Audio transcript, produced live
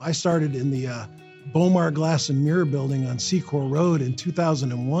I started in the Bomar Glass and Mirror building on Secor Road in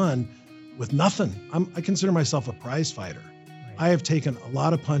 2001 with nothing. I consider myself a prize fighter. Right. I have taken a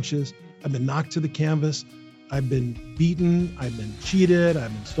lot of punches. I've been knocked to the canvas. I've been beaten. I've been cheated.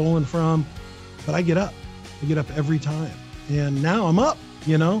 I've been stolen from. But I get up. I get up every time. And now I'm up,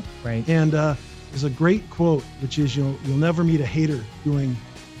 you know? Right. And there's a great quote, which is, you'll never meet a hater doing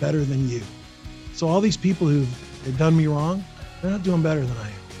better than you. So all these people who've done me wrong, they're not doing better than I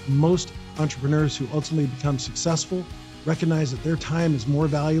am. Most entrepreneurs who ultimately become successful recognize that their time is more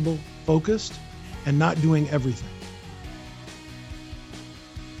valuable, focused, and not doing everything.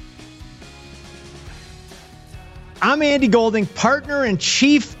 I'm Andy Golding, partner and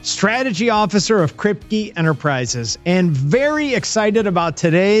chief strategy officer of Kripke Enterprises, and very excited about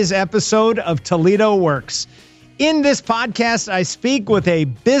today's episode of Toledo Works. In this podcast, I speak with a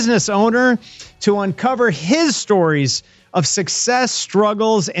business owner to uncover his stories of success,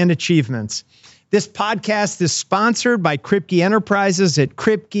 struggles, and achievements. This podcast is sponsored by Kripke Enterprises. At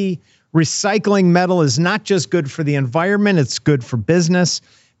Kripke, recycling metal is not just good for the environment, it's good for business.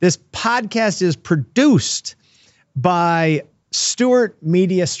 This podcast is produced by Stewart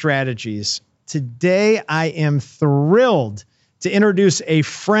Media Strategies. Today, I am thrilled to introduce a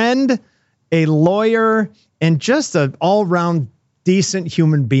friend, a lawyer, and just an all-around decent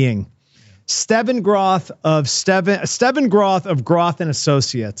human being. Stevin Groth of Groth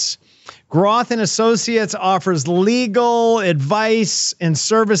Associates. Groth Associates offers legal advice and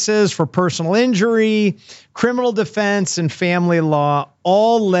services for personal injury, criminal defense, and family law,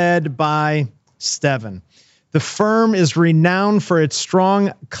 all led by Stevin. The firm is renowned for its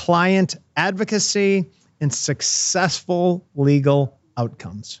strong client advocacy and successful legal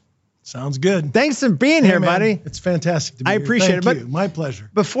outcomes. Sounds good. Thanks for being here, buddy. It's fantastic to be here. I appreciate it. But my pleasure.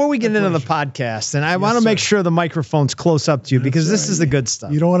 Before we get into the podcast, and I want to make sure the microphone's close up to you because this is the good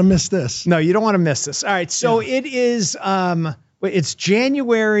stuff. You don't want to miss this. No, you don't want to miss this. All right. So it is, it's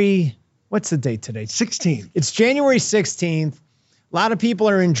January, what's the date today? 16th. It's January 16th. A lot of people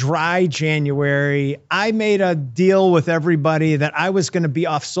are in dry January. I made a deal with everybody that I was going to be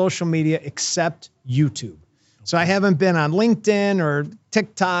off social media except YouTube. So I haven't been on LinkedIn or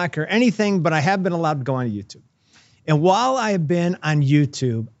TikTok or anything, but I have been allowed to go on YouTube. And while I have been on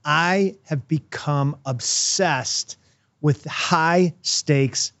YouTube, I have become obsessed with high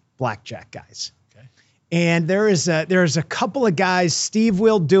stakes blackjack guys. Okay. And there's a couple of guys, Steve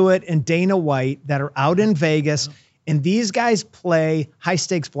Will Do It and Dana White, that are out in Vegas. Yeah. And these guys play high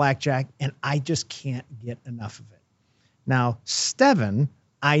stakes blackjack, and I just can't get enough of it. Now, Stevin,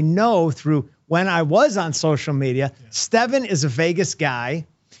 I know through when I was on social media, Stevin is a Vegas guy,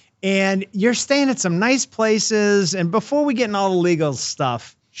 and you're staying at some nice places. And before we get in all the legal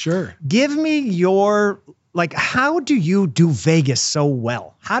stuff, sure, give me your, how do you do Vegas so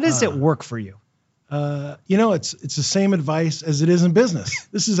well? How does it work for you? It's the same advice as it is in business.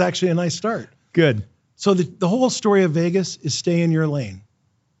 This is actually a nice start. Good. So the whole story of Vegas is stay in your lane.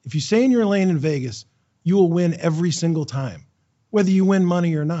 If you stay in your lane in Vegas, you will win every single time, whether you win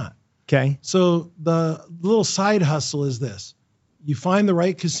money or not. Okay. So the little side hustle is this. You find the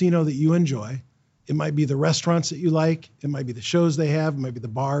right casino that you enjoy. It might be the restaurants that you like. It might be the shows they have. It might be the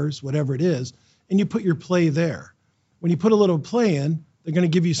bars, whatever it is. And you put your play there. When you put a little play in, they're going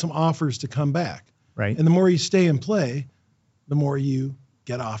to give you some offers to come back. Right. And the more you stay and play, the more you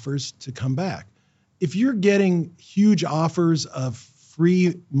get offers to come back. If you're getting huge offers of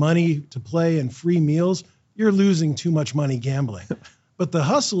free money to play and free meals, you're losing too much money gambling. But the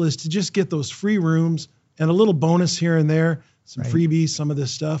hustle is to just get those free rooms and a little bonus here and there, some freebies, some of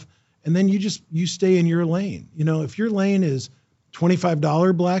this stuff. And then you stay in your lane. You know, if your lane is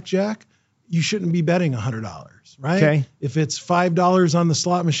 $25 blackjack, you shouldn't be betting $100, right? Okay. If it's $5 on the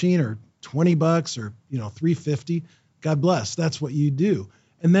slot machine or $20 or, $3.50, God bless. That's what you do.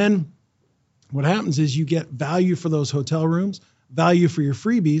 And then what happens is you get value for those hotel rooms, value for your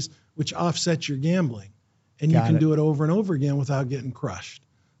freebies, which offsets your gambling. And you can do it over and over again without getting crushed.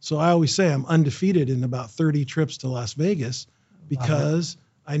 So I always say I'm undefeated in about 30 trips to Las Vegas because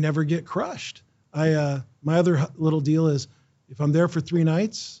I never get crushed. My other little deal is if I'm there for 3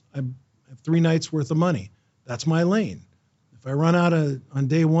 nights, I have 3 nights worth of money. That's my lane. If I run out on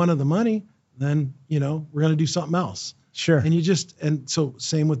day 1 of the money, then, we're going to do something else. Sure. And so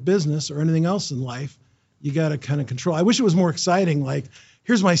same with business or anything else in life, you got to kind of control. I wish it was more exciting. Like,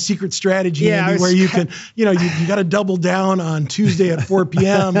 here's my secret strategy, Andy, where you can, you got to double down on Tuesday at 4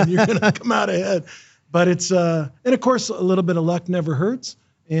 p.m. and you're going to come out ahead. But it's, and of course, a little bit of luck never hurts.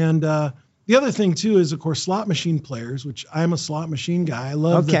 And the other thing too is, of course, slot machine players, which I'm a slot machine guy. I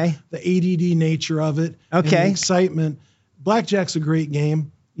love the ADD nature of it. And the excitement. Blackjack's a great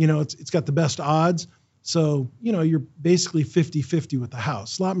game. It's got the best odds. So, you're basically 50-50 with the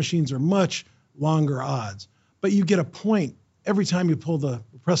house. Slot machines are much longer odds, but you get a point every time you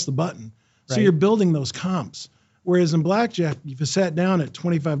press the button. So Right. you're building those comps. Whereas in blackjack, if you sat down at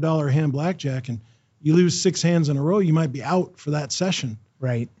 $25 a hand blackjack and you lose 6 hands in a row, you might be out for that session.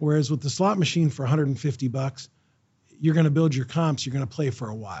 Right. Whereas with the slot machine for $150, you're going to build your comps. You're going to play for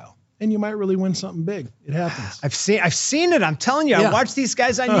a while, and you might really win something big. It happens. I've seen it. I'm telling you, Yeah. I watch these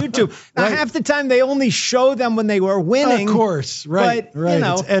guys on YouTube. Now, Right. half the time they only show them when they were winning. Of course, right, but, right.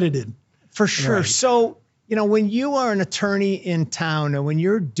 It's edited. For sure. Right. So, when you are an attorney in town and when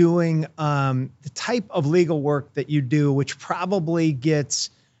you're doing the type of legal work that you do, which probably gets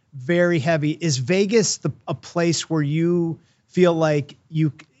very heavy, is Vegas a place where you feel like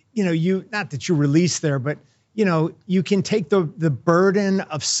you not that you release there, but you can take the burden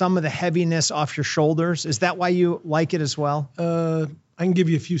of some of the heaviness off your shoulders? Is that why you like it as well? I can give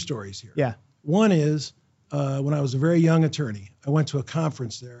you a few stories here. Yeah. One is when I was a very young attorney, I went to a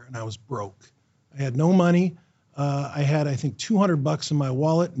conference there and I was broke. I had no money. I had, I think, $200 in my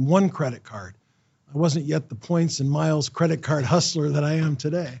wallet and 1 credit card. I wasn't yet the points and miles credit card hustler that I am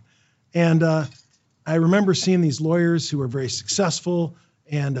today. And I remember seeing these lawyers who were very successful,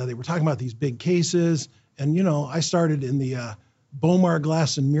 and they were talking about these big cases. And, I started in the Bomar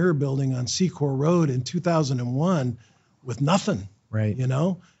Glass and Mirror building on Secor Road in 2001 with nothing. Right.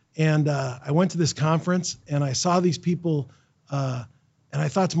 And I went to this conference and I saw these people and I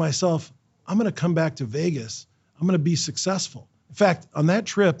thought to myself, I'm going to come back to Vegas. I'm going to be successful. In fact, on that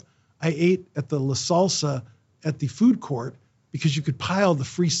trip, I ate at the La Salsa at the food court because you could pile the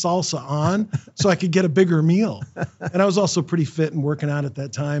free salsa on so I could get a bigger meal. And I was also pretty fit and working out at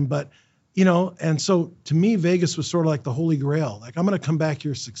that time. But, and so to me, Vegas was sort of like the Holy Grail. Like, I'm going to come back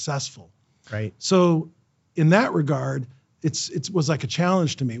here successful. Right. So in that regard, it was like a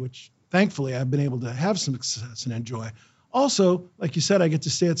challenge to me, which thankfully I've been able to have some success and enjoy. Also, like you said, I get to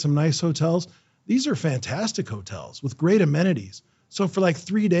stay at some nice hotels. These are fantastic hotels with great amenities. So for like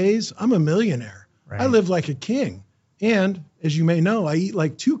 3 days, I'm a millionaire. Right. I live like a king. And as you may know, I eat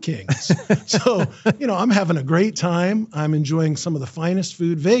like 2 kings. So, I'm having a great time. I'm enjoying some of the finest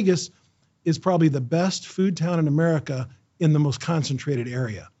food. Vegas is probably the best food town in America in the most concentrated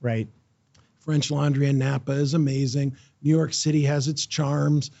area. Right. French Laundry in Napa is amazing. New York City has its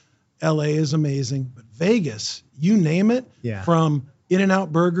charms. LA is amazing. But Vegas, you name it, from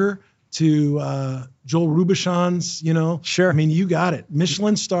In-N-Out Burger to Joel Robuchon's, Sure. I mean, you got it.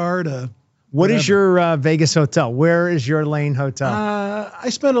 Michelin star to What whatever. is your Vegas hotel? Where is your Lane hotel? I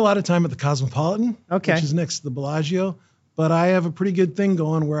spend a lot of time at the Cosmopolitan, which is next to the Bellagio. But I have a pretty good thing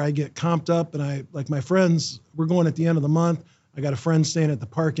going where I get comped up, and I, like my friends, we're going at the end of the month. I got a friend staying at the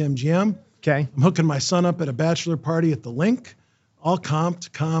Park MGM. Okay. I'm hooking my son up at a bachelor party at the Link, all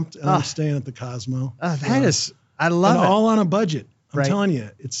comped, and I'm staying at the Cosmo. I love it. All on a budget. I'm Right. telling you,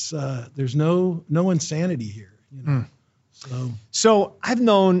 it's there's no insanity here. So I've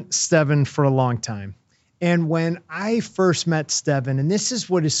known Stevin for a long time. And when I first met Stevin, and this is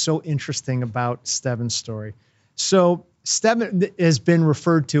what is so interesting about Stevin's story. So Stevin has been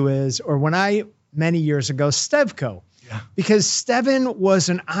referred to as, or many years ago, Stevco. Yeah. Because Stevin was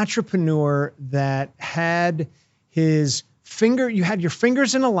an entrepreneur that had you had your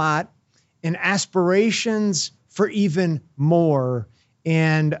fingers in a lot and aspirations for even more.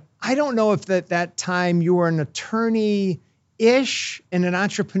 And I don't know if at that time you were an attorney-ish and an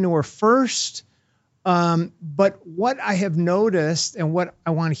entrepreneur first. But what I have noticed and what I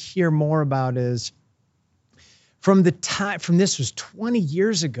want to hear more about is from this was 20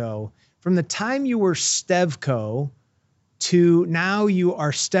 years ago, from the time you were Stevco to now you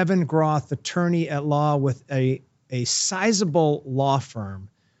are Stevin Groth, attorney at law with a sizable law firm.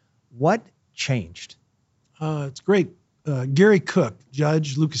 What changed? it's great. Gary Cook,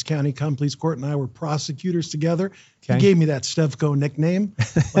 judge, Lucas County Common Pleas Court, and I were prosecutors together. Okay. He gave me that Stevco nickname,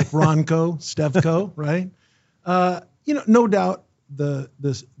 like Ronco, Stevco, right? No doubt the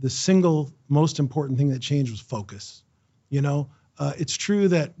single most important thing that changed was focus. It's true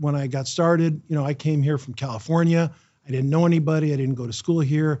that when I got started, I came here from California. I didn't know anybody. I didn't go to school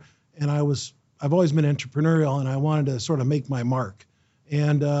here. And I've always been entrepreneurial, and I wanted to sort of make my mark.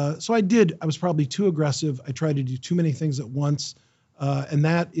 And so I did. I was probably too aggressive. I tried to do too many things at once. And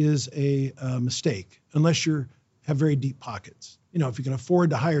that is a mistake, unless you have very deep pockets. If you can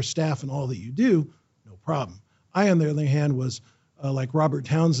afford to hire staff and all that you do, no problem. I, on the other hand, was like Robert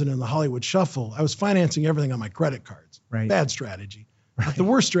Townsend in the Hollywood Shuffle. I was financing everything on my credit cards. Right. Bad strategy. Right. Not the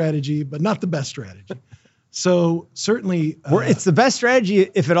worst strategy, but not the best strategy. So certainly, it's the best strategy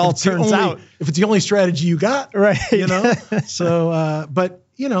if it all turns out. If it's the only strategy you got, right? So, but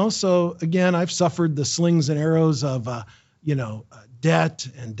So again, I've suffered the slings and arrows of, debt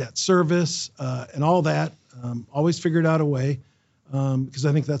and debt service and all that. Always figured out a way because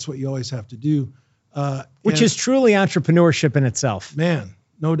I think that's what you always have to do. Which is truly entrepreneurship in itself. Man,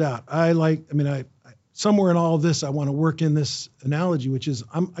 no doubt. I somewhere in all of this, I want to work in this analogy, which is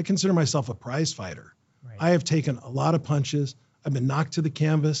I consider myself a prize fighter. Right. I have taken a lot of punches. I've been knocked to the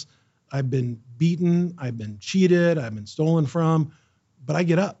canvas. I've been beaten. I've been cheated. I've been stolen from, but I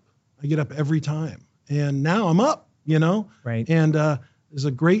get up. I get up every time. And now I'm up, Right. And there's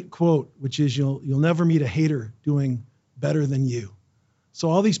a great quote, which is you'll never meet a hater doing better than you. So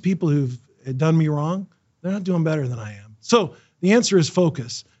all these people who've done me wrong, they're not doing better than I am. So the answer is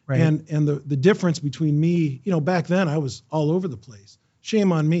focus. Right. And the difference between me, back then I was all over the place.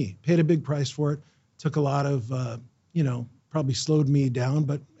 Shame on me. Paid a big price for it. Took a lot of, probably slowed me down,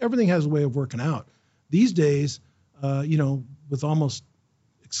 but everything has a way of working out. These days, with almost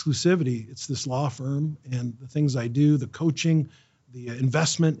exclusivity, it's this law firm and the things I do, the coaching, the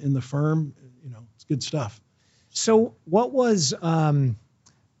investment in the firm, it's good stuff. So what was, when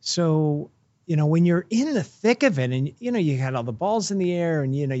you're in the thick of it and, you had all the balls in the air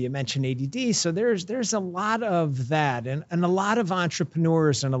and, you mentioned ADD. So there's a lot of that and a lot of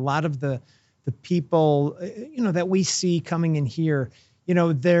entrepreneurs and a lot of the people, that we see coming in here,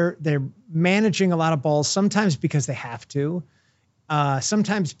 they're managing a lot of balls, sometimes because they have to,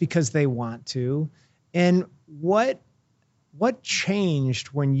 sometimes because they want to. And what changed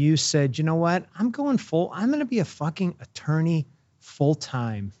when you said, you know what, I'm going to be a fucking attorney full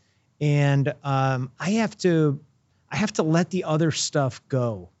time. And I have to let the other stuff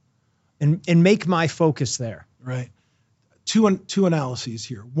go and make my focus there. Right. Two analyses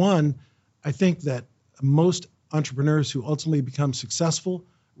here. One, I think that most entrepreneurs who ultimately become successful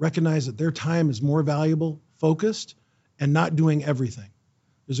recognize that their time is more valuable, focused, and not doing everything.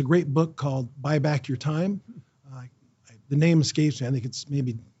 There's a great book called Buy Back Your Time. The name escapes me. I think it's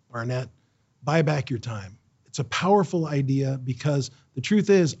maybe Barnett. Buy Back Your Time. It's a powerful idea because the truth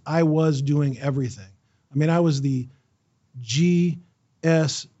is I was doing everything. I was the GSD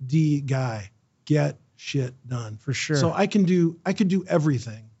guy, get shit done. For sure. So I could do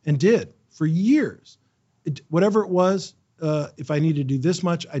everything and did for years. Whatever it was, if I needed to do this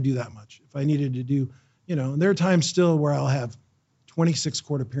much, I do that much. If I needed to do, and there are times still where I'll have 26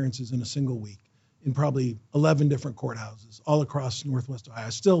 court appearances in a single week in probably 11 different courthouses all across Northwest Ohio. I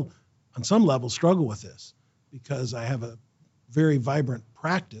still, on some level, struggle with this because I have a very vibrant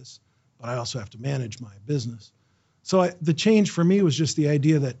practice, but I also have to manage my business. So the change for me was just the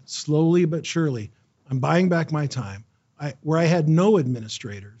idea that slowly but surely, I'm buying back my time. Where I had no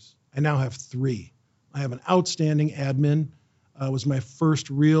administrators, I now have 3. I have an outstanding admin. Was my first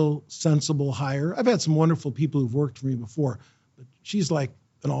real sensible hire. I've had some wonderful people who've worked for me before, but she's like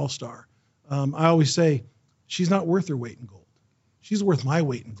an all-star. I always say she's not worth her weight in gold. She's worth my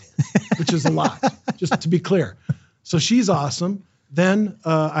weight in gold, which is a lot, just to be clear. So she's awesome. Then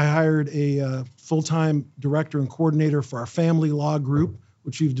I hired a full-time director and coordinator for our family law group,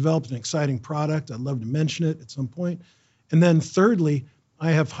 which we've developed an exciting product. I'd love to mention it at some point. And then thirdly,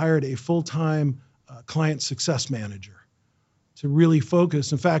 I have hired a full-time client success manager to really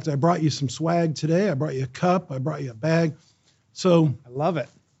focus. In fact, I brought you some swag today. I brought you a cup. I brought you a bag. So I love it.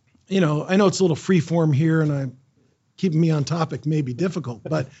 I know it's a little free form here and keeping me on topic may be difficult,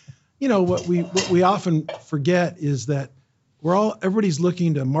 but what we often forget is that everybody's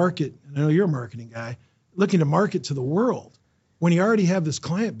looking to market, and I know you're a marketing guy, looking to market to the world when you already have this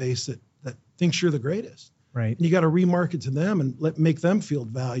client base that thinks you're the greatest. Right. And you got to remarket to them and make them feel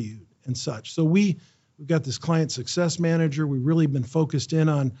valued and such. So we've got this client success manager. We've really been focused in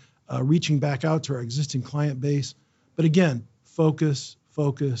on reaching back out to our existing client base. But again, focus.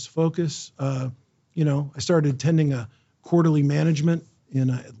 I started attending a quarterly management in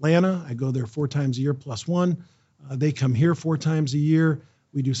Atlanta. I go there 4 times a year plus 1. They come here 4 times a year.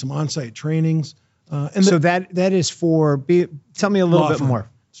 We do some on-site trainings. So that is tell me a little bit more.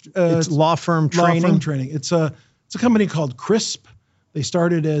 It's law firm training. Law firm training. It's a company called CRISP. They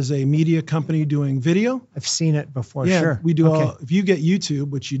started as a media company doing video. I've seen it before. Yeah, sure. We do if you get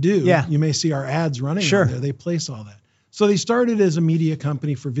YouTube, which you do, you may see our ads running on there. They place all that. So they started as a media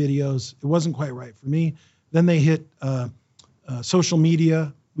company for videos. It wasn't quite right for me. Then they hit social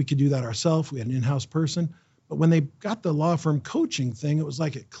media. We could do that ourselves. We had an in-house person. But when they got the law firm coaching thing, it was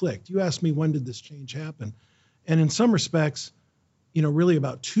like it clicked. You asked me, when did this change happen? And in some respects, really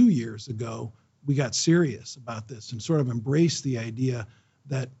about 2 years ago, we got serious about this and sort of embraced the idea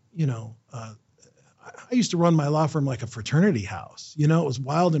that, I used to run my law firm like a fraternity house. It was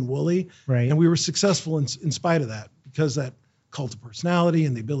wild and woolly. Right. And we were successful in spite of that because that cult of personality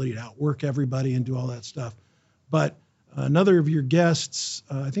and the ability to outwork everybody and do all that stuff. But another of your guests,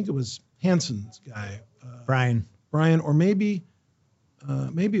 I think it was Hanson's guy, Brian, or maybe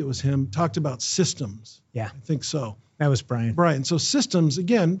it was him, talked about systems. Yeah, I think so. That was Brian. Brian. So systems,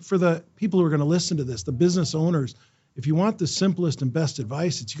 again, for the people who are going to listen to this, the business owners, if you want the simplest and best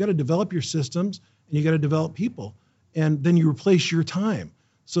advice, it's you got to develop your systems and you got to develop people. And then you replace your time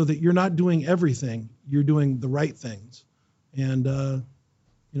so that you're not doing everything. You're doing the right things. And,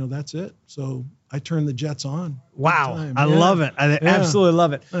 that's it. So I turn the jets on. Wow. I love it. I absolutely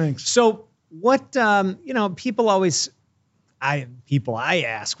love it. Thanks. So what, people I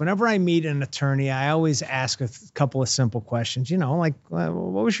ask, whenever I meet an attorney, I always ask a couple of simple questions, like what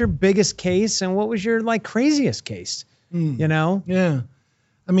was your biggest case and what was your craziest case, Yeah.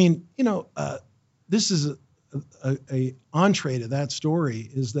 I mean, this is a entree to that story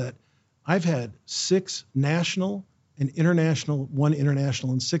is that I've had 6 national and international, 1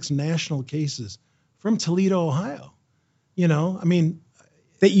 international and 6 national cases from Toledo, Ohio.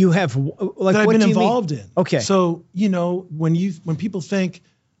 That you have, that I've been involved in. Okay. So, when people think,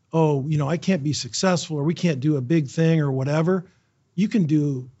 I can't be successful or we can't do a big thing or whatever, you can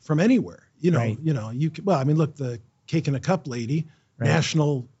do from anywhere. Right. Look, the Cake in a Cup lady,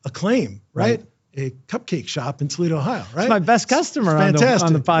 national acclaim, right? A cupcake shop in Toledo, Ohio, right? It's my best customer on the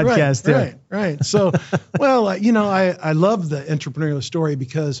podcast. Right. So, I love the entrepreneurial story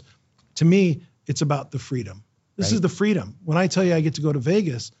because to me, it's about the freedom. This is the freedom. When I tell you I get to go to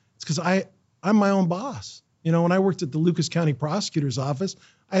Vegas, it's because I'm my own boss. When I worked at the Lucas County Prosecutor's Office,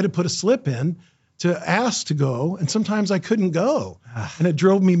 I had to put a slip in to ask to go, and sometimes I couldn't go, and it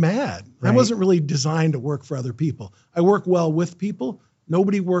drove me mad. I wasn't really designed to work for other people. I work well with people.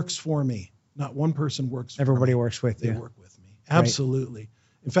 Nobody works for me. Not one person works for me. Everybody works with you. They work with me. Absolutely.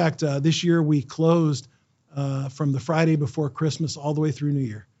 Right. In fact, this year we closed from the Friday before Christmas all the way through New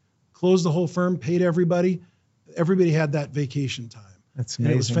Year. Closed the whole firm, paid everybody. Everybody had that vacation time. That's amazing.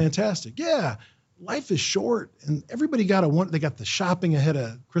 And it was fantastic. Yeah, life is short, and everybody they got the shopping ahead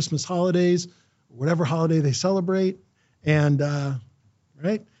of Christmas holidays, or whatever holiday they celebrate, and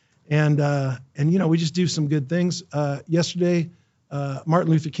we just do some good things. Yesterday,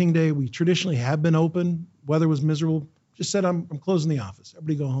 Martin Luther King Day, we traditionally have been open. Weather was miserable. Just said I'm closing the office.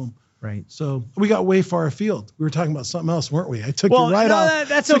 Everybody go home. Right. So we got way far afield. We were talking about something else, weren't we? I took you right off.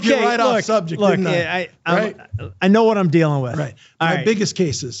 That's took okay. You right off subject. Look, didn't I? I know what I'm dealing with. Right. All My right. biggest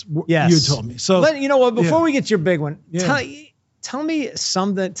cases. Yes. You told me. So you know what? Before we get to your big one, tell me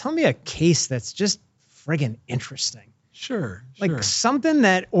something. Tell me a case that's just friggin' interesting. Sure. Something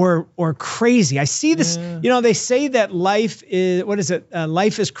that or crazy. I see this. Yeah. They say that life is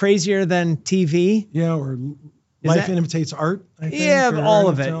life is crazier than TV. Yeah. Or life imitates art. I think, all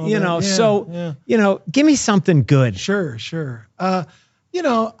of it. Give me something good. Sure. I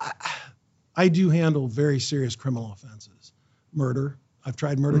do handle very serious criminal offenses. Murder. I've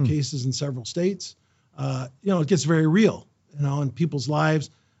tried murder cases in several states. It gets very real, in people's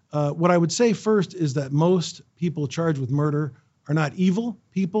lives. What I would say first is that most people charged with murder are not evil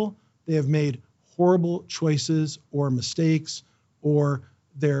people. They have made horrible choices or mistakes, or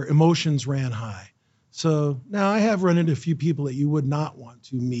their emotions ran high. So now I have run into a few people that you would not want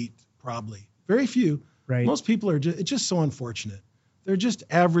to meet, probably. Very few. Right. Most people are it's just so unfortunate. They're just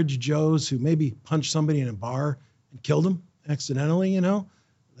average Joes who maybe punched somebody in a bar and killed them accidentally,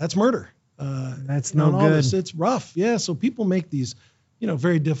 That's murder. That's no good. It's rough. Yeah. So people make these,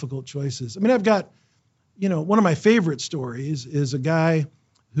 very difficult choices. I mean, I've got, one of my favorite stories is a guy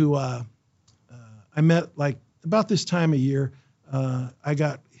who I met about this time of year. I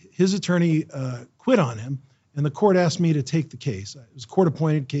got his attorney quit on him, and the court asked me to take the case. It was a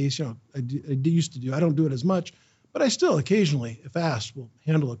court-appointed case. I used to do. I don't do it as much, but I still occasionally, if asked, will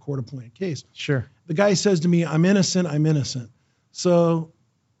handle a court-appointed case. Sure. The guy says to me, I'm innocent. So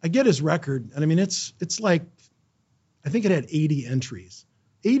I get his record, and I mean, it's like, I think it had 80 entries,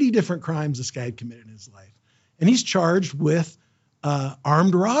 80 different crimes this guy had committed in his life. And he's charged with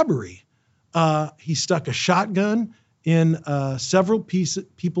armed robbery. He stuck a shotgun in several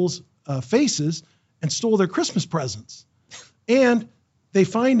people's faces and stole their Christmas presents. And they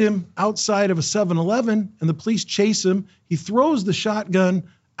find him outside of a 7-Eleven, and the police chase him. He throws the shotgun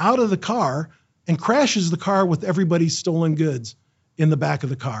out of the car and crashes the car with everybody's stolen goods in the back of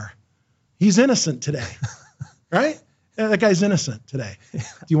the car. He's innocent today, right? That guy's innocent today. Do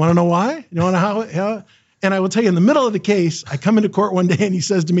you want to know why? You want to know how? And I will tell you, in the middle of the case, I come into court one day and he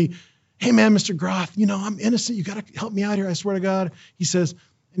says to me, hey man, Mr. Groth, I'm innocent. You got to help me out here. I swear to God. He says,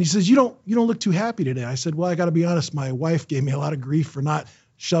 you don't look too happy today. I said, well, I got to be honest. My wife gave me a lot of grief for not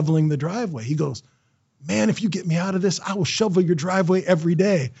shoveling the driveway. He goes, man, if you get me out of this, I will shovel your driveway every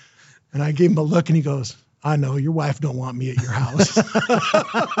day. And I gave him a look and he goes, I know your wife don't want me at your house.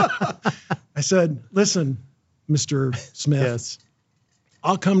 I said, listen, Mr. Smith, Yes.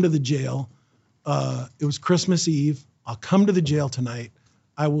 I'll come to the jail. It was Christmas Eve. I'll come to the jail tonight.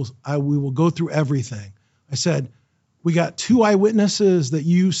 We will go through everything. I said, we got 2 eyewitnesses that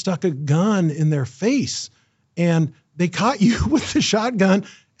you stuck a gun in their face and they caught you with the shotgun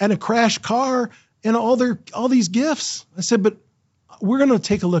and a crashed car and all these gifts. I said, but we're going to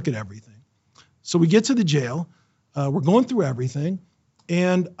take a look at everything. So we get to the jail. We're going through everything.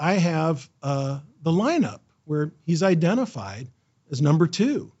 And I have the lineup where he's identified as number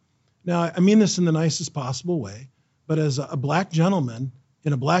 2. Now, I mean this in the nicest possible way, but as a black gentleman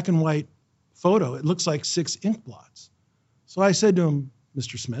in a black and white photo, it looks like 6 ink blots. So I said to him,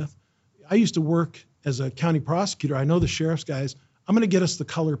 Mr. Smith, I used to work as a county prosecutor. I know the sheriff's guys. I'm going to get us the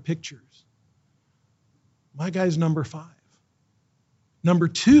color pictures. My guy's number 5. Number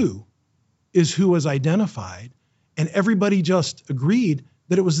 2 is who was identified, and everybody just agreed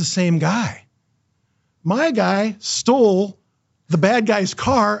that it was the same guy. My guy stole the bad guy's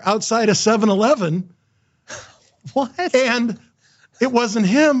car outside a 7-Eleven. What? And it wasn't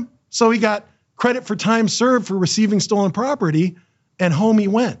him, so he got credit for time served for receiving stolen property, and home he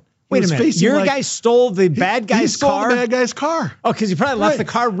went. Wait a minute. Your guy stole the bad guy's car? He stole the bad guy's car. Oh, because he probably left the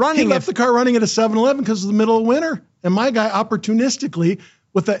car running. He left the car running at a 7-Eleven because it was the middle of winter. And my guy opportunistically,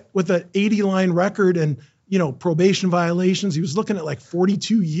 with a 80-line record and probation violations, he was looking at like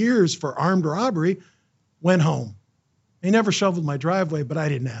 42 years for armed robbery, went home. He never shoveled my driveway, but I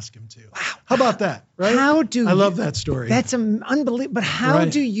didn't ask him to. Wow. How about that, right? I love that story. That's unbelievable. But how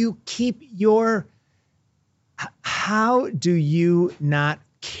do you keep how do you not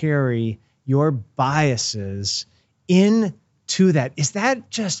carry your biases into that? Is that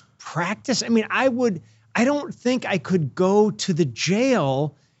just practice? I mean, I don't think I could go to the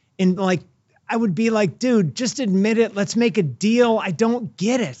jail and I would be like, dude, just admit it. Let's make a deal. I don't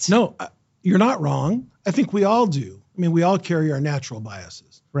get it. No, you're not wrong. I think we all do. I mean, we all carry our natural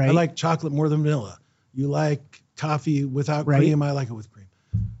biases. Right. I like chocolate more than vanilla. You like coffee without cream. I like it with cream.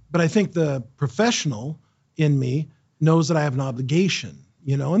 But I think the professional in me knows that I have an obligation,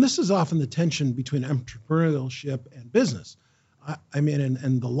 and this is often the tension between entrepreneurship and business.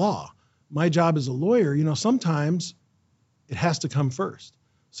 And the law. My job as a lawyer, sometimes it has to come first.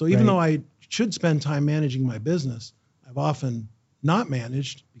 So even though I should spend time managing my business, I've often not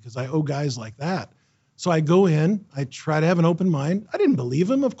managed because I owe guys like that. So I go in, I try to have an open mind. I didn't believe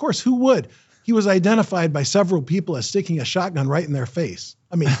him. Of course, who would? He was identified by several people as sticking a shotgun right in their face.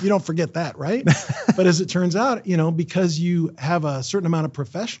 I mean, you don't forget that, right? But as it turns out, because you have a certain amount of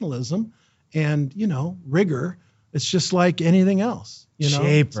professionalism and, rigor, it's just like anything else. It's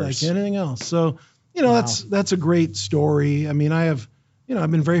like anything else. So, wow. that's a great story. I mean, I've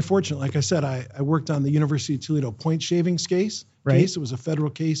been very fortunate. Like I said, I worked on the University of Toledo point shavings case. It was a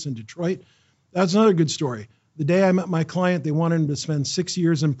federal case in Detroit. That's another good story. The day I met my client, they wanted him to spend 6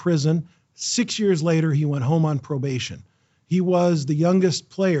 years in prison. 6 years later, he went home on probation. He was the youngest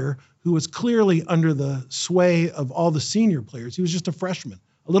player who was clearly under the sway of all the senior players. He was just a freshman,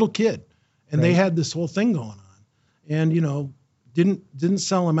 a little kid. And they had this whole thing going on. And, didn't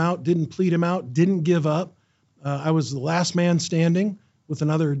sell him out, didn't plead him out, didn't give up. I was the last man standing with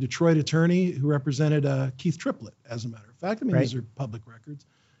another Detroit attorney who represented Keith Triplett, as a matter of fact. I mean, these are public records.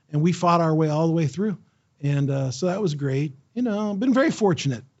 And we fought our way all the way through. And so that was great. I've been very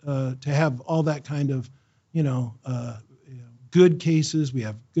fortunate to have all that kind of, good cases. We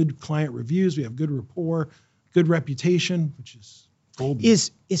have good client reviews. We have good rapport, good reputation, which is golden.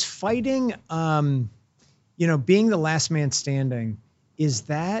 Is fighting, being the last man standing, is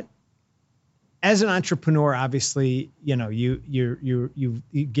that, as an entrepreneur, obviously, you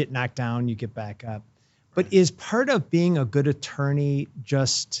get knocked down, you get back up. But is part of being a good attorney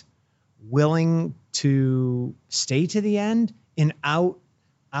just willing to stay to the end and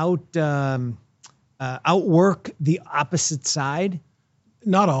outwork the opposite side?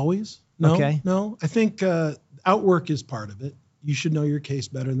 Not always. No. Okay. No. I think outwork is part of it. You should know your case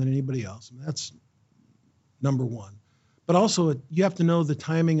better than anybody else. I mean, that's number one. But also, you have to know the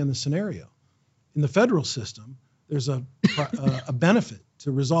timing and the scenario. In the federal system, there's a benefit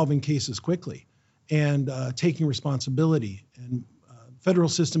to resolving cases quickly and taking responsibility. And federal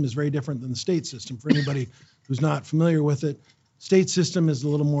system is very different than the state system. For anybody who's not familiar with it, state system is a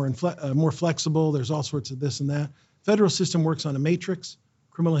little more flexible. There's all sorts of this and that. Federal system works on a matrix,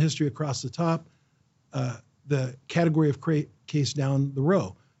 criminal history across the top, the category of case down the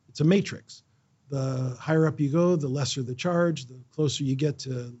row. It's a matrix. The higher up you go, the lesser the charge, the closer you get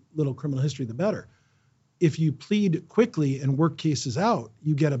to little criminal history, the better. if you plead quickly and work cases out,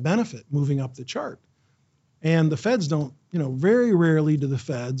 you get a benefit moving up the chart. And the feds don't, very rarely do the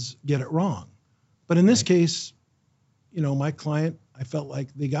feds get it wrong. But in this case, my client, I felt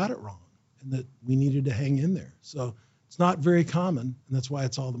like they got it wrong and that we needed to hang in there. So it's not very common, and that's why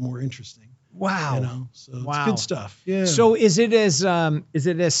it's all the more interesting. Wow. So it's good stuff. Yeah. So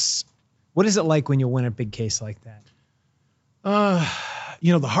what is it like when you win a big case like that?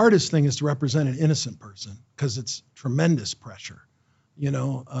 The hardest thing is to represent an innocent person because it's tremendous pressure.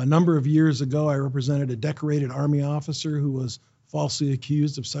 A number of years ago, I represented a decorated Army officer who was falsely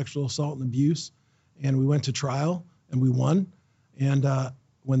accused of sexual assault and abuse. And we went to trial and we won. And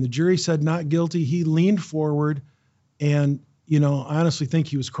when the jury said not guilty, he leaned forward and, I honestly think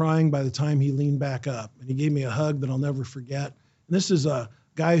he was crying by the time he leaned back up. And he gave me a hug that I'll never forget. And this is a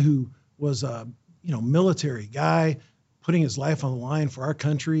guy who was a, military guy putting his life on the line for our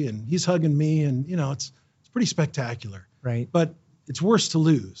country. And he's hugging me and, it's pretty spectacular. Right. But it's worse to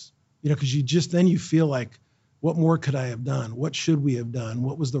lose, because then you feel like, what more could I have done? What should we have done?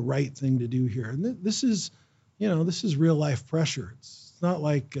 What was the right thing to do here? And this is real life pressure. It's not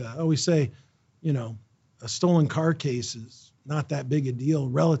like I always say, a stolen car case is not that big a deal,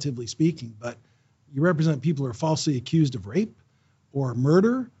 relatively speaking, but you represent people who are falsely accused of rape or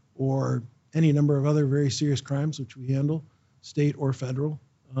murder or any number of other very serious crimes, which we handle, state or federal.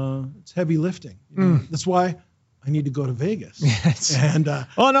 It's heavy lifting. That's why I need to go to Vegas and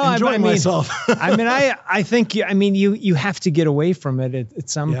enjoy myself. I think you have to get away from it at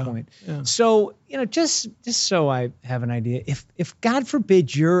some point. Yeah. So, just so I have an idea, if God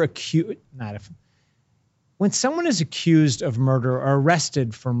forbid you're accused, when someone is accused of murder or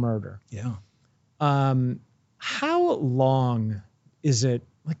arrested for murder, how long is it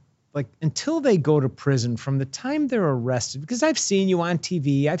like until they go to prison from the time they're arrested? Because I've seen you on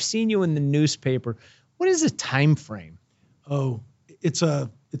TV, I've seen you in the newspaper. What is the time frame? Oh, it's a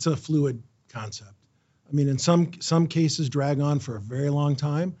fluid concept. I mean, in some cases drag on for a very long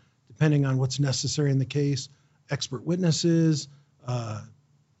time, depending on what's necessary in the case, expert witnesses,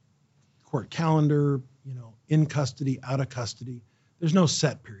 court calendar, in custody, out of custody. There's no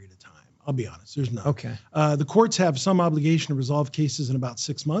set period of time. I'll be honest. There's none. Okay. The courts have some obligation to resolve cases in about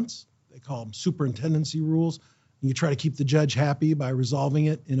 6 months. They call them superintendency rules. And you try to keep the judge happy by resolving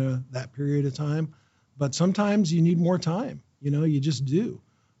it in that period of time. But sometimes you need more time. You just do.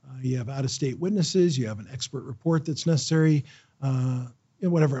 You have out-of-state witnesses. You have an expert report that's necessary,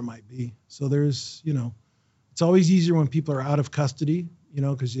 whatever it might be. So there's, it's always easier when people are out of custody,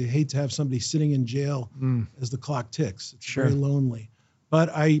 because you hate to have somebody sitting in jail as the clock ticks. It's very lonely. But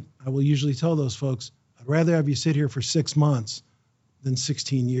I will usually tell those folks, I'd rather have you sit here for 6 months than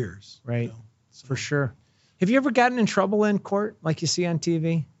 16 years. Right. So. For sure. Have you ever gotten in trouble in court like you see on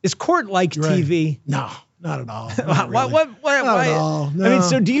TV? Is court like TV? No, not at all. Not really. Not at all. No. I mean,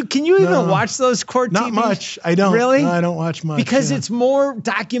 so can you even watch those court Not TV? much. I don't. Really? No, I don't watch much. Because it's more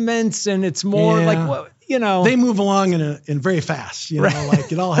documents and it's more They move along in very fast,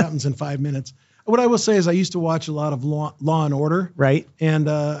 like it all happens in 5 minutes. What I will say is I used to watch a lot of Law and Order. Right. And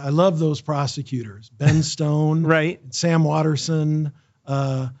I love those prosecutors, Ben Stone. Right. And Sam Watterson.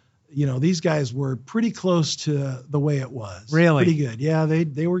 These guys were pretty close to the way it was. Really? Pretty good. Yeah,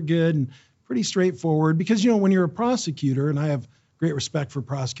 they were good and pretty straightforward because, when you're a prosecutor, and I have great respect for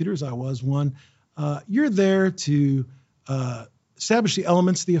prosecutors, I was one, you're there to establish the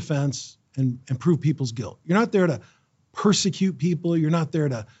elements of the offense and prove people's guilt. You're not there to persecute people. You're not there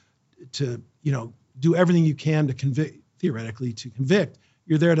to do everything you can to theoretically convict.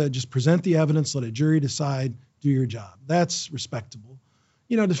 You're there to just present the evidence, let a jury decide, do your job. That's respectable.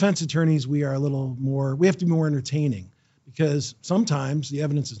 Defense attorneys, we have to be more entertaining because sometimes the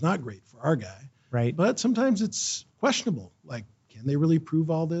evidence is not great for our guy. Right. But sometimes it's questionable. Like, can they really prove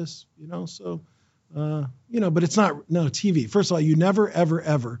all this? But it's not, TV. First of all, you never, ever,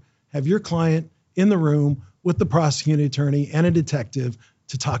 ever have your client in the room with the prosecuting attorney and a detective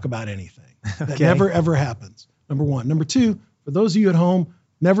to talk about anything. That never, ever happens. Number one. Number two, for those of you at home,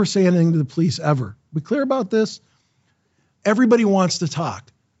 never say anything to the police ever. Be clear about this. Everybody wants to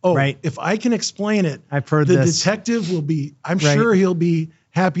talk. Oh, right. If I can explain it, I've heard the detective will be, I'm sure he'll be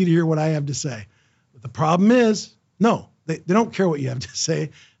happy to hear what I have to say. But the problem is, no, they don't care what you have to say.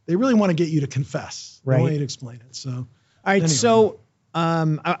 They really want to get you to confess. Right. They want you to explain it. So, all right. Anyway. So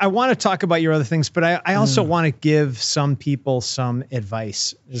I want to talk about your other things, but I also want to give some people some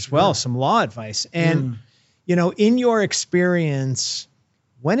advice as well, some law advice. And, in your experience,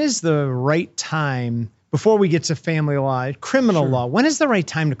 when is the right time, before we get to family law, criminal law, when is the right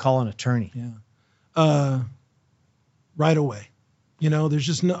time to call an attorney? Yeah. Right away. There's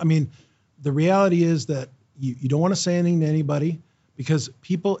just the reality is that you don't want to say anything to anybody, because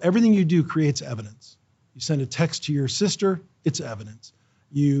everything you do creates evidence. You send a text to your sister, it's evidence.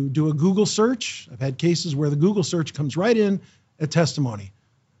 You do a Google search. I've had cases where the Google search comes right in a testimony.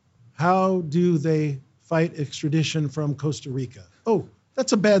 How do they fight extradition from Costa Rica? Oh,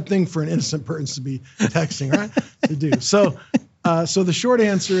 that's a bad thing for an innocent person to be texting, right? To do. So the short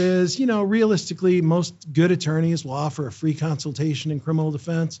answer is, realistically, most good attorneys will offer a free consultation in criminal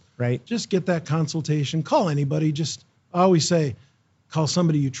defense. Right. Just get that consultation. Call anybody. I always say, call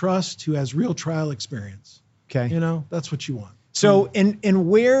somebody you trust who has real trial experience. Okay. That's what you want. So, and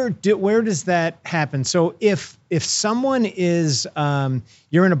where does that happen? So if someone is,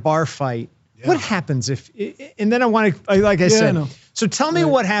 you're in a bar fight, what happens and then I want to, like I said, so tell me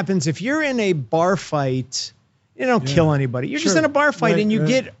what happens if you're in a bar fight, you don't kill anybody. You're just in a bar fight and you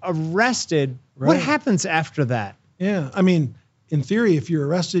get arrested. Right. What happens after that? Yeah. I mean, in theory, if you're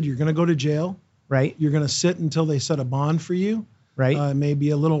arrested, you're going to go to jail. Right. You're going to sit until they set a bond for you. Right.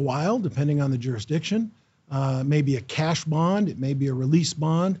 Maybe a little while, depending on the jurisdiction. Maybe a cash bond. It may be a release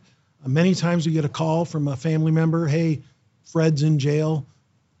bond. Many times we get a call from a family member, hey, Fred's in jail,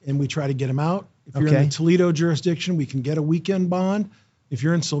 and we try to get him out. If you're in the Toledo jurisdiction, we can get a weekend bond. If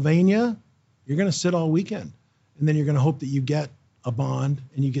you're in Sylvania, you're going to sit all weekend. And then you're going to hope that you get a bond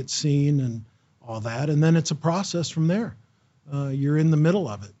and you get seen and all that. And then it's a process from there. You're in the middle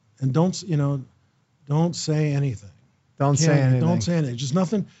of it. And don't say anything. Don't say anything. Just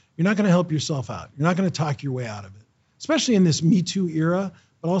nothing. You're not going to help yourself out. You're not going to talk your way out of it, especially in this Me Too era,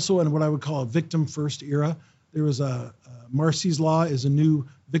 but also in what I would call a victim first era. There was Marcy's Law is a new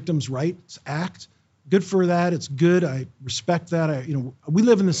Victims' Rights Act. Good for that. It's good. I respect that. We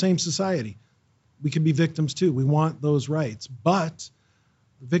live in the same society. We can be victims too. We want those rights, but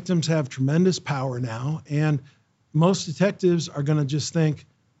the victims have tremendous power now. And most detectives are going to just think,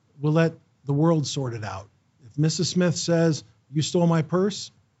 we'll let the world sort it out. If Mrs. Smith says, you stole my purse,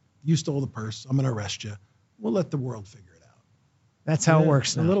 you stole the purse, I'm going to arrest you. We'll let the world figure it out. That's how it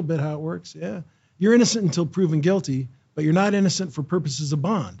works now. A little bit how it works, yeah. You're innocent until proven guilty, but you're not innocent for purposes of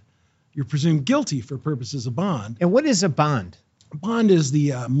bond. You're presumed guilty for purposes of bond. And what is a bond? A bond is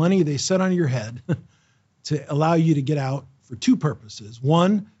the money they set on your head to allow you to get out for two purposes.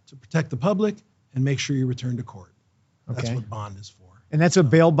 One, to protect the public and make sure you return to court. That's what bond is for. And that's what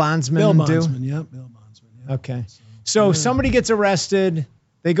bail bondsmen do? Bail bondsmen, yeah. Okay. So somebody gets arrested,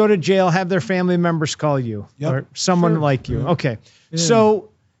 they go to jail, have their family members call you or someone like you. Okay. Yeah. So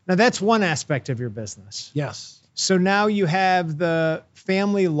now that's one aspect of your business. Yes. So now you have the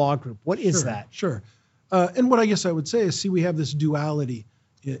family law group. What is that? Sure. And what I guess I would say is, we have this duality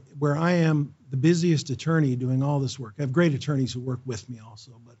where I am the busiest attorney doing all this work. I have great attorneys who work with me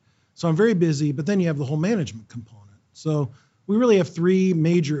also, so I'm very busy, but then you have the whole management component. So we really have three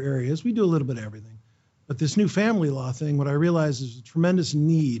major areas. We do a little bit of everything. But this new family law thing, what I realize is a tremendous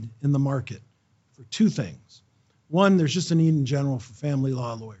need in the market for two things. One, there's just a need in general for family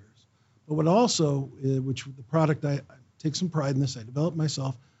law lawyers. But what also, which the product I take some pride in this, I developed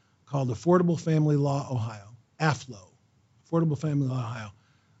myself, called Affordable Family Law Ohio, AFLO, Affordable Family Law Ohio.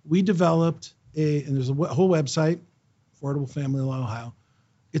 We developed and there's a whole website, Affordable Family Law Ohio.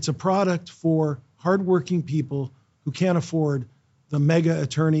 It's a product for hardworking people who can't afford the mega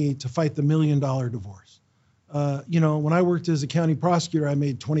attorney to fight the $1 million divorce. When I worked as a county prosecutor, I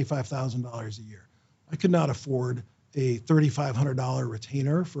made $25,000 a year. I could not afford a $3,500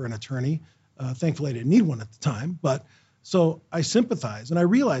 retainer for an attorney. Thankfully, I didn't need one at the time. But so I sympathize, and I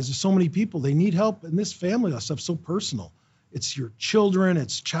realize there's so many people, they need help, and this family law stuff's so personal. It's your children,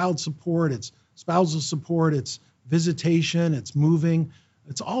 it's child support, it's spousal support, it's visitation, it's moving,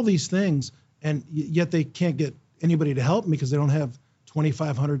 it's all these things, and yet they can't get anybody to help them because they don't have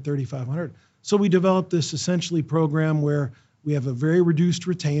 $2,500, $3,500. So we developed this essentially program where we have a very reduced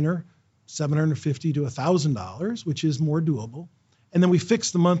retainer, $750 to $1,000, which is more doable. And then we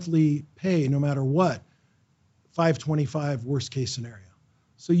fix the monthly pay no matter what, $525 worst case scenario.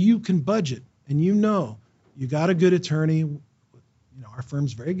 So you can budget and you got a good attorney. Our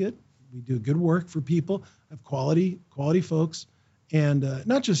firm's very good. We do good work for people, have quality folks, and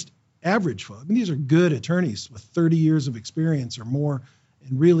not just average folks. I mean, these are good attorneys with 30 years of experience or more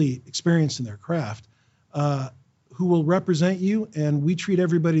and really experienced in their craft who will represent you, and we treat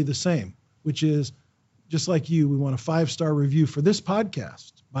everybody the same, which is just like you. We want a 5-star review for this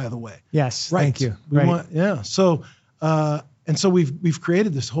podcast, by the way. Yes, right. Thank you. We want, yeah. So so we've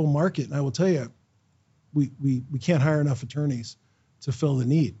created this whole market, and I will tell you, we can't hire enough attorneys to fill the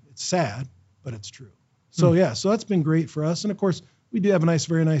need. It's sad, but it's true. So so that's been great for us, and of course we do have a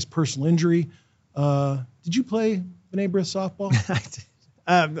very nice personal injury. Did you play B'nai B'rith softball?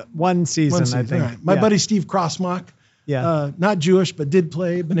 One season, I think. Right. My buddy Steve Crossmock, not Jewish, but did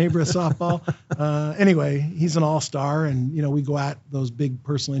play B'nai B'rith softball. Anyway, he's an all-star, and, we go at those big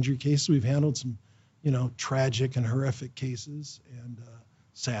personal injury cases. We've handled some, tragic and horrific cases, and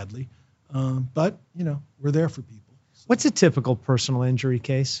sadly. But, we're there for people. So. What's a typical personal injury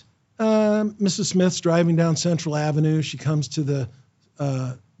case? Mrs. Smith's driving down Central Avenue. She comes to the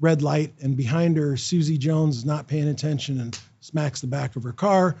red light, and behind her, Susie Jones is not paying attention and smacks the back of her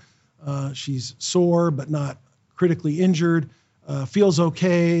car. She's sore but not critically injured, feels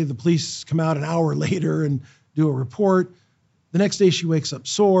okay. The police come out an hour later and do a report. The next day she wakes up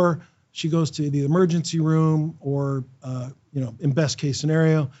sore. She goes to the emergency room or, in best case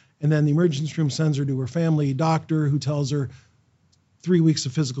scenario, and then the emergency room sends her to her family doctor who tells her 3 weeks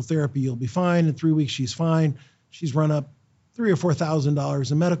of physical therapy, you'll be fine. In 3 weeks, she's fine. She's run up $3,000 or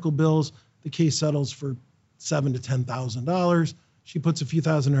 $4,000 in medical bills. The case settles for $7,000 to $10,000. She puts a few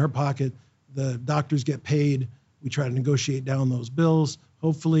thousand in her pocket. The doctors get paid. We try to negotiate down those bills.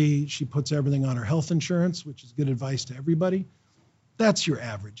 Hopefully, she puts everything on her health insurance, which is good advice to everybody. That's your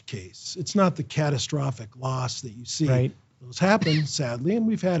average case. It's not the catastrophic loss that you see. Right. Those happen, sadly, and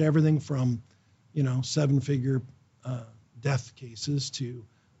we've had everything from, seven-figure death cases to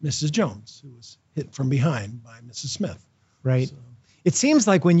Mrs. Jones, who was hit from behind by Mrs. Smith. Right. So. It seems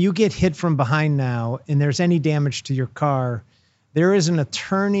like when you get hit from behind now and there's any damage to your car, there is an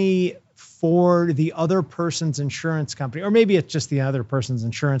attorney for the other person's insurance company, or maybe it's just the other person's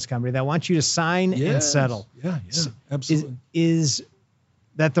insurance company that wants you to sign and settle. Yeah, absolutely. Is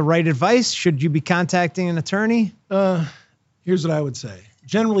that the right advice? Should you be contacting an attorney? Here's what I would say.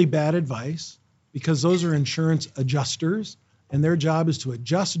 Generally bad advice, because those are insurance adjusters, and their job is to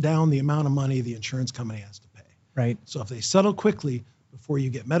adjust down the amount of money the insurance company has to pay. Right. So if they settle quickly before you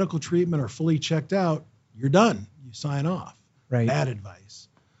get medical treatment or fully checked out, you're done. You sign off. Right. Bad advice.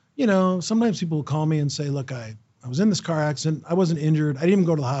 Sometimes people will call me and say, look, I was in this car accident. I wasn't injured. I didn't even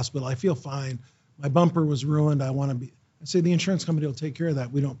go to the hospital. I feel fine. My bumper was ruined. I say the insurance company will take care of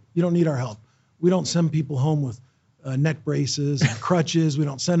that. You don't need our help. We don't send people home with neck braces and crutches. We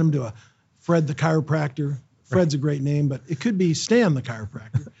don't send them to a Fred the chiropractor. Fred's a great name, but it could be Stan the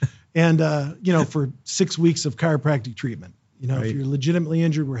chiropractor. And, for 6 weeks of chiropractic treatment. If you're legitimately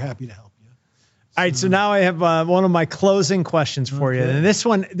injured, we're happy to help you. All right, so now I have one of my closing questions for you. And this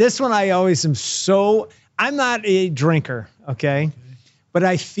one I always am I'm not a drinker, okay? But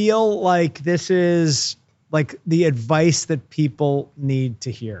I feel like this is like the advice that people need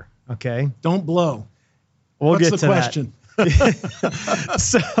to hear, okay? Don't blow. We'll What's get to the question?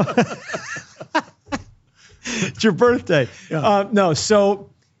 So it's your birthday. Yeah. So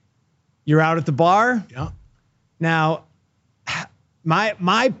you're out at the bar. Yeah. Now,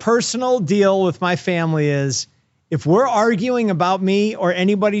 my personal deal with my family is if we're arguing about me or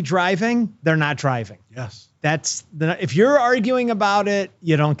anybody driving, they're not driving. Yes. If you're arguing about it,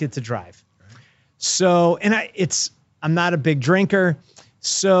 you don't get to drive. Right. So, I'm not a big drinker.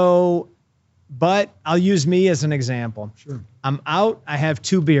 So, but I'll use me as an example. Sure. I'm out. I have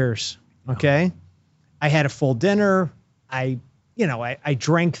 2 beers. Okay. Yeah. I had a full dinner. I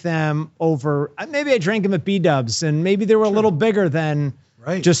drank them over. Maybe I drank them at B-Dubs, and maybe they were a little bigger than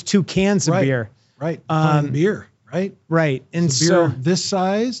just 2 cans of beer. Right. Beer. Right. Right. And is the beer this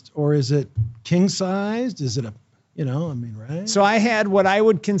sized, or is it king sized? Is it right? So I had what I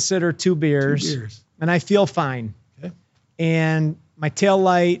would consider 2 beers. 2 beers. And I feel fine. Okay. And my tail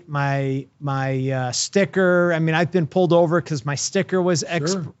light, my sticker. I've been pulled over because my sticker was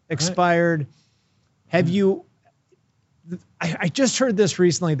expired. Have you? I just heard this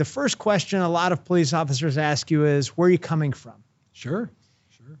recently. The first question a lot of police officers ask you is, "Where are you coming from?" Sure.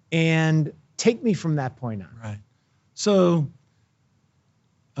 And take me from that point on. Right. So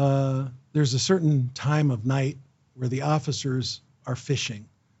there's a certain time of night where the officers are fishing.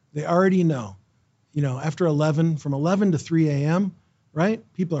 They already know. After 11, from 11 to 3 a.m., right?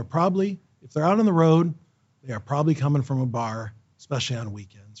 People are probably, if they're out on the road, they are probably coming from a bar, especially on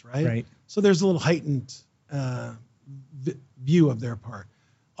weekends, right? Right. So there's a little heightened view of their part.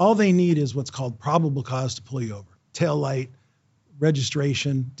 All they need is what's called probable cause to pull you over. Tail light,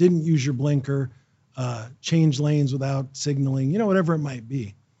 registration, didn't use your blinker, change lanes without signaling, whatever it might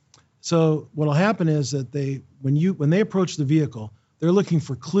be. So what'll happen is that when they approach the vehicle, they're looking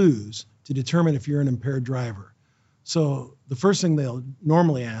for clues to determine if you're an impaired driver. So the first thing they'll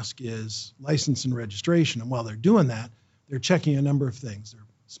normally ask is license and registration. And while they're doing that, they're checking a number of things. They're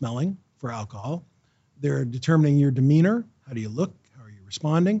smelling for alcohol. They're determining your demeanor. How do you look? How are you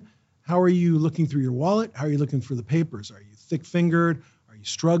responding? How are you looking through your wallet? How are you looking for the papers? Are you thick-fingered? Are you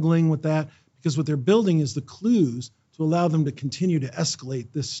struggling with that? Because what they're building is the clues to to allow them to continue to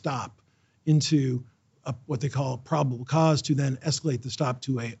escalate this stop into what they call a probable cause, to then escalate the stop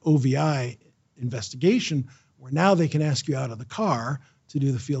to a OVI investigation, where now they can ask you out of the car to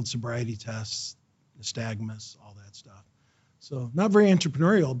do the field sobriety tests, nystagmus, all that stuff. So not very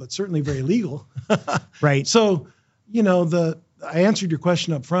entrepreneurial, but certainly very legal. Right. So, I answered your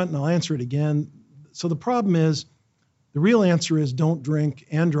question up front, and I'll answer it again. So the problem is, the real answer is don't drink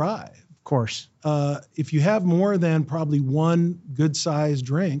and drive. Of course. If you have more than probably one good-sized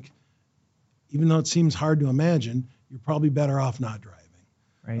drink, even though it seems hard to imagine, you're probably better off not driving.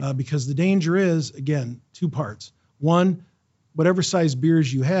 Right. Because the danger is, again, two parts. One, whatever size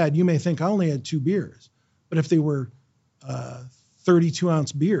beers you had, you may think I only had 2 beers. But if they were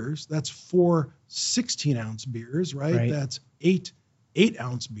 32-ounce beers, that's 4 16-ounce beers, right? That's 8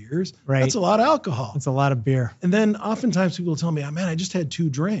 8-ounce beers. Right. That's a lot of alcohol. That's a lot of beer. And then oftentimes people tell me, man, I just had 2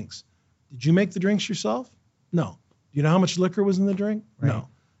 drinks. Did you make the drinks yourself? No. Do you know how much liquor was in the drink? Right. No.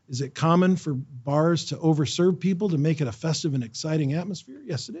 Is it common for bars to overserve people to make it a festive and exciting atmosphere?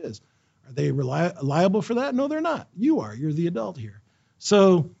 Yes, it is. Are they liable for that? No, they're not. You are. You're the adult here.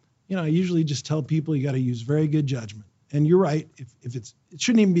 So, I usually just tell people you got to use very good judgment. And you're right. If it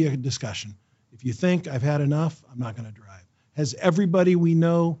shouldn't even be a discussion. If you think I've had enough, I'm not going to drive. Has everybody we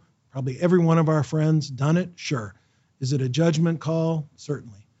know, probably every one of our friends, done it? Sure. Is it a judgment call?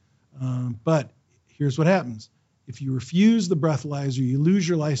 Certainly. But here's what happens. If you refuse the breathalyzer, you lose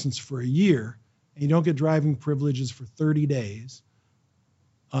your license for a year, and you don't get driving privileges for 30 days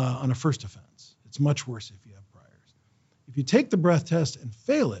on a first offense. It's much worse if you have priors. If you take the breath test and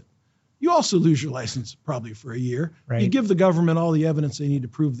fail it, you also lose your license probably for a year. Right. You give the government all the evidence they need to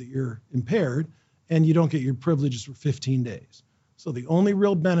prove that you're impaired, and you don't get your privileges for 15 days. So the only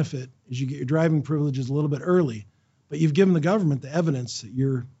real benefit is you get your driving privileges a little bit early, but you've given the government the evidence that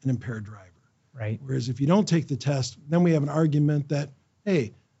you're an impaired driver. Right. Whereas if you don't take the test, then we have an argument that,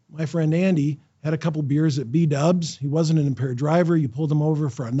 hey, my friend Andy had a couple beers at B-Dubs. He wasn't an impaired driver. You pulled him over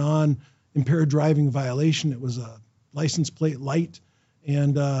for a non-impaired driving violation. It was a license plate light.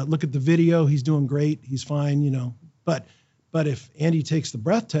 And look at the video. He's doing great. He's fine, But if Andy takes the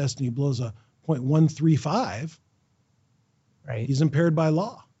breath test and he blows a .135, right, he's impaired by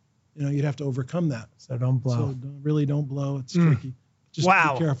law. You'd have to overcome that. So don't blow. So don't blow. It's tricky. Just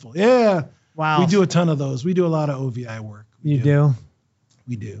Wow. be careful. Yeah. Wow. We do a ton of those. We do a lot of OVI work. You do?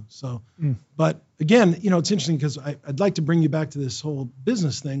 We do. So, but again, it's interesting because I'd like to bring you back to this whole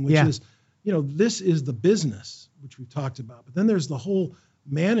business thing, which is, this is the business, which we've talked about. But then there's the whole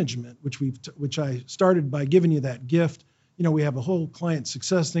management, which I started by giving you that gift. We have a whole client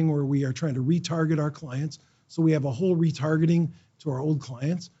success thing where we are trying to retarget our clients. So we have a whole retargeting to our old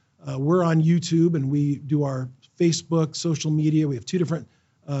clients. We're on YouTube and we do our Facebook, social media. We have 2 different,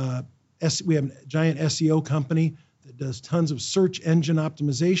 we have a giant SEO company that does tons of search engine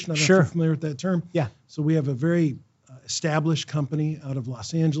optimization. I don't know if you're familiar with that term. Yeah. So we have a very established company out of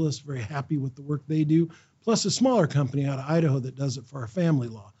Los Angeles, very happy with the work they do, plus a smaller company out of Idaho that does it for our family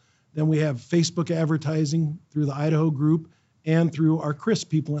law. Then we have Facebook advertising through the Idaho group and through our Chris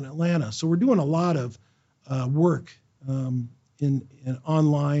people in Atlanta. So we're doing a lot of work in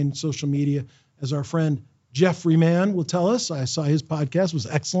online social media. As our friend Jeffrey Mann will tell us, I saw his podcast was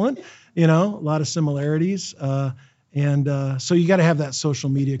excellent, a lot of similarities. So you got to have that social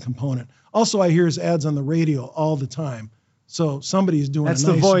media component. Also, I hear his ads on the radio all the time. So somebody's doing That's a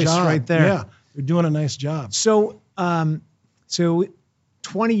nice the voice job. right there. Yeah, they're doing a nice job. So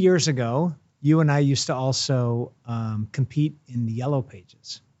 20 years ago, you and I used to also compete in the Yellow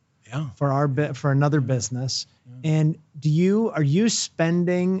Pages. Yeah. For another business. Yeah. And are you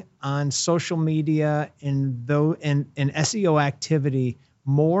spending on social media and SEO activity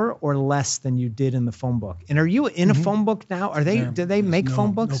more or less than you did in the phone book? And are you in a phone book now? Do they make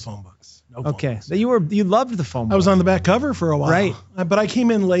phone books? No phone books. Okay. So you loved the phone book. I was on the back cover for a while. Right. But I came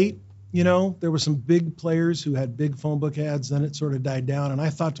in late. There were some big players who had big phone book ads. Then it sort of died down. And I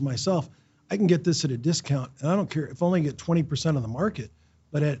thought to myself, I can get this at a discount. And I don't care if I only get 20% of the market,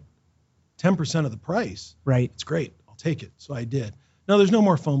 but at 10% of the price. Right. It's great. I'll take it. So I did. No, there's no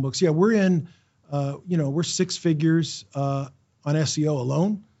more phone books. Yeah, we're in, we're 6 figures on SEO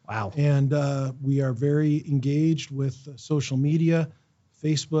alone. Wow. And we are very engaged with social media,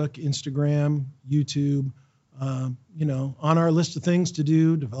 Facebook, Instagram, YouTube. On our list of things to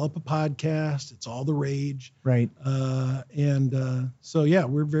do, develop a podcast. It's all the rage. Right. So yeah,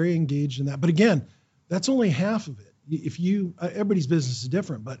 we're very engaged in that. But again, that's only half of it. If everybody's business is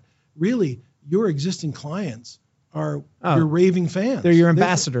different, but really your existing clients are your raving fans. They're your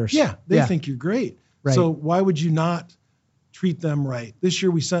ambassadors. They think you're great. Right. So why would you not treat them right. This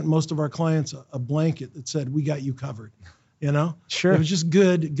year we sent most of our clients a blanket that said, "We got you covered." You know, sure. It was just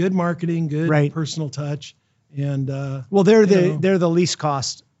good marketing, good personal touch, and they're the least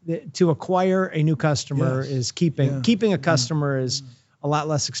cost to acquire a new customer. Is keeping a customer is a lot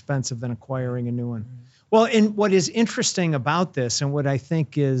less expensive than acquiring a new one. Well, and what is interesting about this, and what I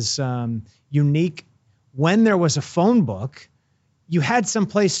think is unique, when there was a phone book, you had some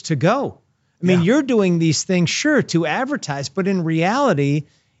place to go. I mean, you're doing these things, sure, to advertise, but in reality,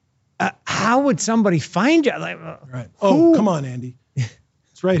 how would somebody find you? Like, right. Oh, come on, Andy.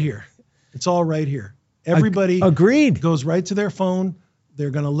 It's right here. It's all right here. Everybody agreed goes right to their phone. They're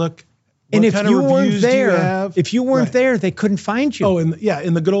going to look. And if you weren't there, they couldn't find you. Oh, in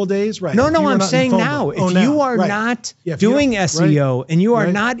the good old days, right? No, I'm saying now. If you are not doing SEO and you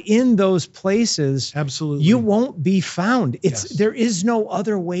are not in those places, absolutely, you won't be found. There is no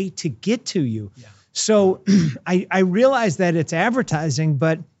other way to get to you. Yeah. So I realize that it's advertising,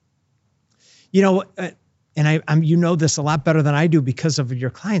 but and you know this a lot better than I do because of your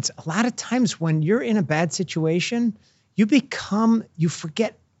clients. A lot of times when you're in a bad situation, you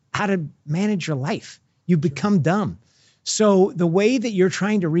forget how to manage your life. You become dumb. So the way that you're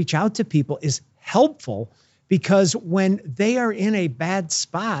trying to reach out to people is helpful, because when they are in a bad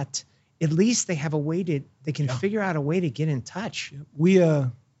spot, at least they have they can figure out a way to get in touch. We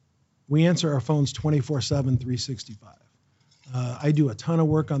answer our phones 24/7, 365. I do a ton of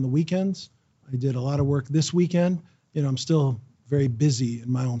work on the weekends. I did a lot of work this weekend. I'm still very busy in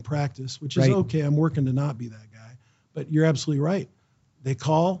my own practice, which is okay. I'm working to not be that guy. But you're absolutely right. They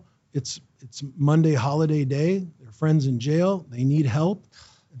call. It's Monday, holiday day. Their friend's in jail. They need help.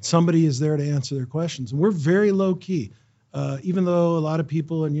 And somebody is there to answer their questions. And we're very low key. Even though a lot of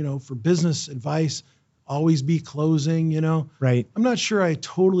people, and for business advice, always be closing, Right. I'm not sure I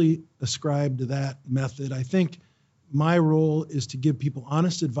totally ascribe to that method. I think my role is to give people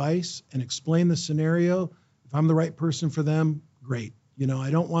honest advice and explain the scenario. If I'm the right person for them, great. I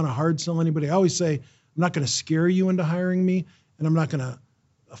don't want to hard sell anybody. I always say, I'm not going to scare you into hiring me, and I'm not going to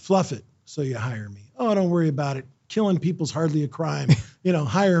fluff it so you hire me. Oh, don't worry about it. Killing people's hardly a crime.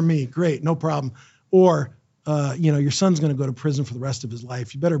 Hire me. Great, no problem. Or, your son's going to go to prison for the rest of his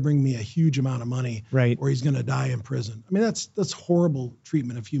life. You better bring me a huge amount of money, right, or he's going to die in prison. I mean, that's horrible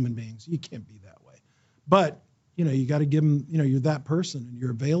treatment of human beings. You can't be that way. But you got to give them, you're that person and you're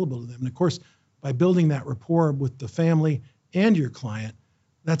available to them. And of course, by building that rapport with the family and your client,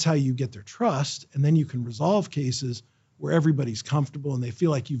 that's how you get their trust. And then you can resolve cases where everybody's comfortable and they feel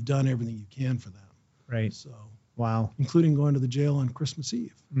like you've done everything you can for them. Right. So, wow. Including going to the jail on Christmas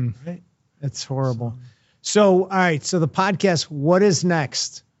Eve. Right. That's horrible. So, all right. So the podcast, what is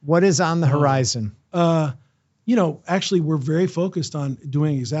next? What is on the horizon? Actually, we're very focused on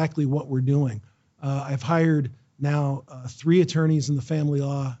doing exactly what we're doing. I've hired now 3 attorneys in the family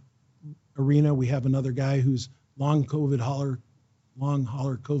law arena. We have another guy who's long hauler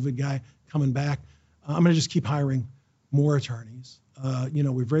COVID guy coming back. I'm going to just keep hiring more attorneys.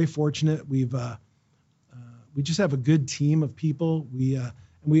 We're very fortunate. We just have a good team of people.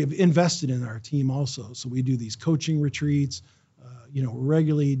 And we have invested in our team also. So we do these coaching retreats. We're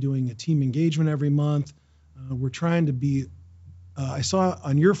regularly doing a team engagement every month. We're trying to be. I saw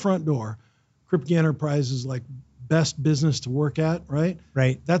on your front door, Kripke Enterprises, like best business to work at, right?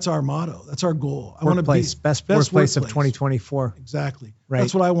 Right. That's our motto. That's our goal. I want to be best workplace of 2024. Exactly. Right.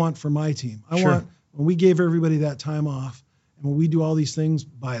 That's what I want for my team. I want, when we gave everybody that time off, and when we do all these things,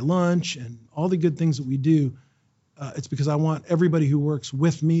 buy lunch and all the good things that we do, it's because I want everybody who works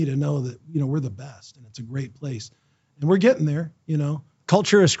with me to know that, we're the best and it's a great place. And we're getting there,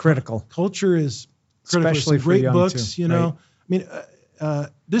 Culture is critical. Culture is critical. Especially for great young books, too. Right. I mean,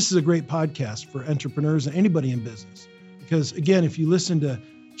 this is a great podcast for entrepreneurs and anybody in business. Because, again, if you listen to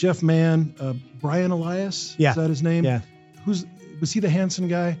Jeff Mann, Brian Elias, is that his name? Yeah. Was he the Hanson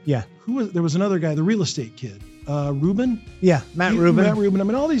guy? Yeah. There was another guy, the real estate kid, Rubin? Yeah, Matt Rubin. I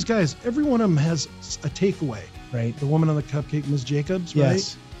mean, all these guys, every one of them has a takeaway. Right. The woman on the cupcake, Ms. Jacobs,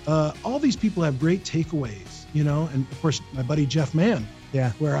 yes. Right? All these people have great takeaways, and of course, my buddy Jeff Mann,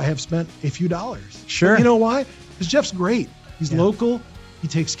 where I have spent a few dollars. Sure. But you know why? Because Jeff's great. He's local. He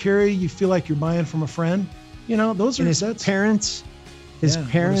takes care of you. You feel like you're buying from a friend. Those are his parents. His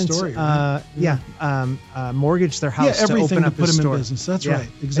parents, story, right? mortgaged their house to open up put his him store. in business. That's right.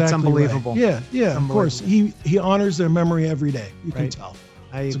 Exactly. It's unbelievable. Right. Yeah. Of course, he honors their memory every day. You can tell.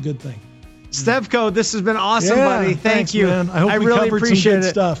 It's a good thing. Stevco, this has been awesome, buddy. Thank you. Man. I hope we really covered appreciate some good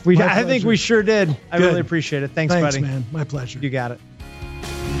it. stuff. I think we sure did. I really appreciate it. Thanks, buddy. Man. My pleasure. You got it.